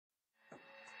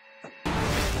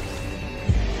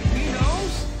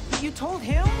You told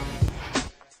him?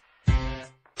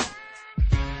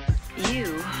 You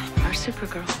are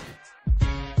Supergirl.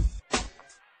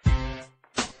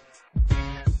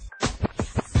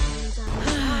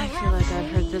 I feel like I've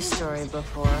heard this story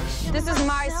before. This is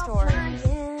my story.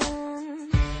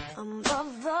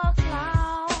 Above the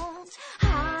clouds,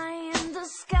 high in the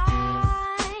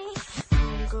sky,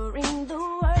 conquering the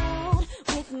world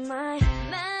with my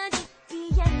magic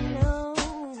piano,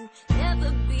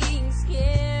 never being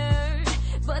scared.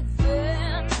 But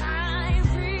then I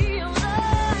realized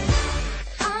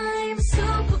I'm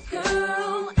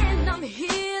Supergirl, and I'm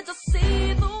here to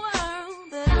save the world.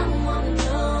 But I wanna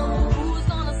know who's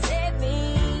gonna save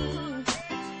me.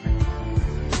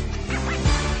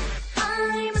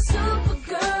 I'm a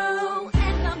Supergirl,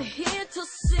 and I'm here to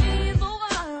save the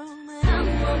world. But I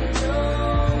wanna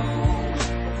know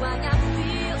why I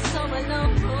feel so alone.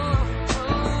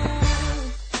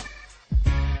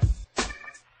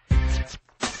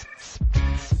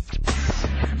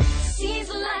 Seems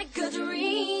like a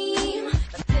dream,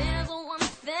 but there's one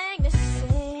thing to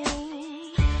say.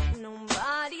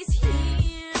 Nobody's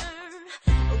here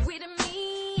with me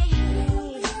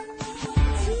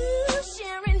to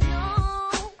share and know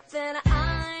that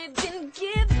I've been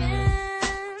given.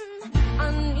 I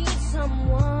need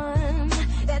someone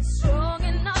that's strong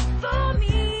enough for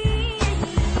me.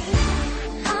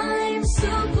 I'm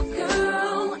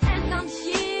Supergirl, and I'm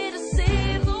here to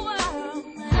save the world.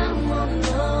 I wanna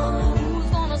know who's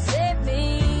gonna save me.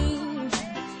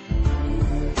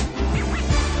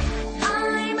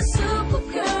 I'm a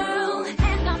Supergirl,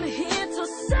 and I'm here to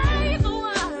save the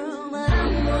world. But I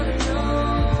wanna know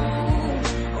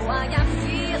why I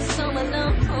feel so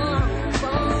alone.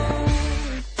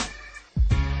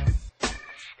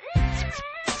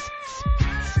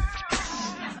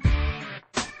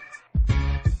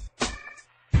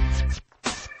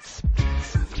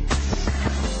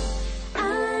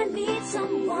 I need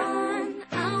someone.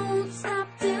 I won't stop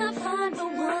till I find the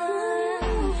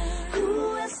one who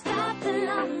will stop the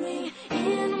lonely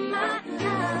in my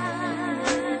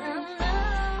life.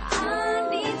 I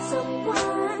need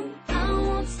someone. I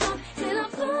won't stop till I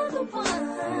find the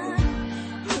one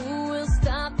who will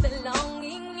stop the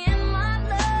longing in my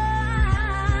life.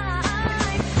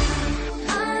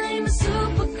 I'm a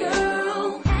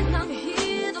Supergirl, and I'm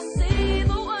here to save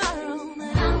the world.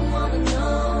 But I wanna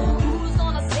know who's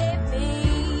gonna save me.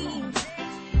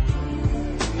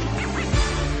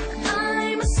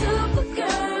 I'm a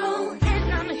Supergirl,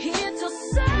 and I'm here to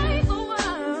save the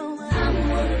world. But I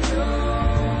wanna know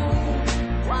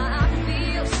why I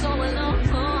feel so alone.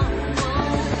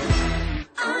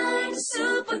 I'm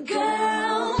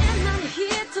Supergirl, and I'm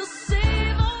here to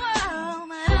save the world.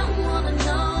 But I wanna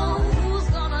know who's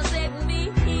gonna save me.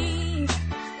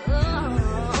 Oh,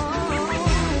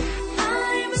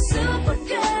 I'm a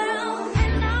Supergirl,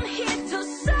 and I'm here to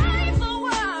save the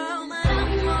world. But I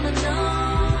wanna know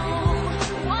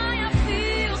why I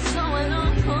feel so alone.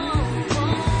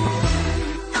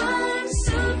 I'm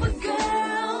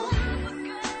Supergirl.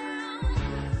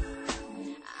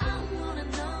 I wanna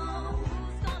know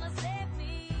who's gonna save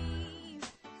me.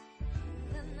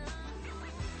 I'm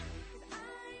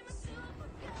a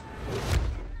Supergirl.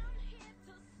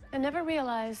 I never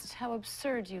realized how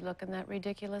absurd you look in that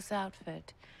ridiculous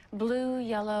outfit. Blue,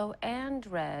 yellow, and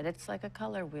red. It's like a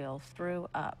color wheel threw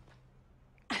up.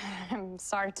 I'm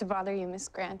sorry to bother you, Miss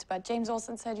Grant, but James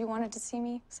Olsen said you wanted to see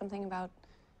me. Something about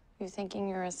you thinking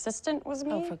your assistant was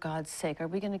me. Oh, for God's sake, are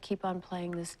we going to keep on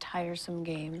playing this tiresome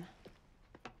game?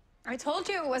 I told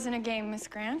you it wasn't a game, Miss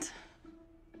Grant.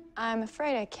 I'm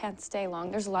afraid I can't stay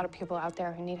long. There's a lot of people out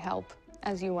there who need help,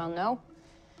 as you well know.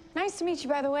 Nice to meet you,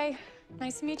 by the way.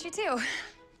 Nice to meet you, too.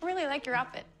 I really like your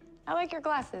outfit. I like your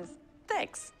glasses.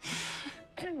 Thanks.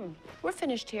 We're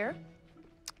finished here.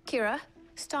 Kira,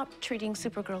 stop treating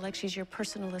Supergirl like she's your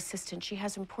personal assistant. She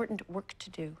has important work to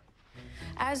do.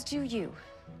 As do you.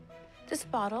 This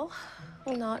bottle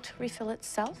will not refill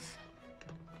itself.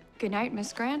 Good night,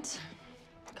 Miss Grant.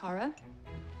 Kara.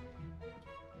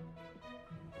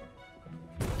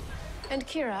 And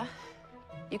Kira,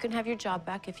 you can have your job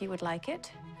back if you would like it.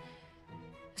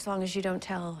 As long as you don't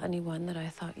tell anyone that I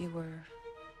thought you were,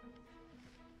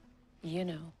 you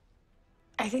know.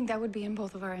 I think that would be in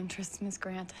both of our interests, Miss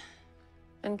Grant.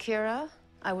 And Kira,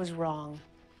 I was wrong.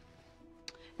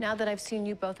 Now that I've seen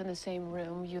you both in the same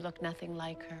room, you look nothing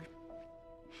like her.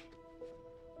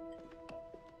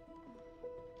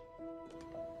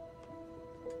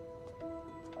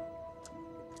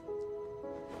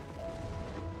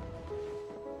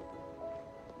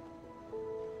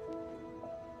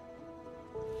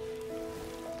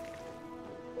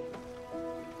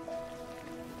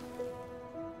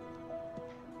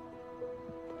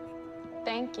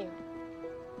 Thank you.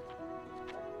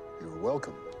 You're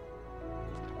welcome.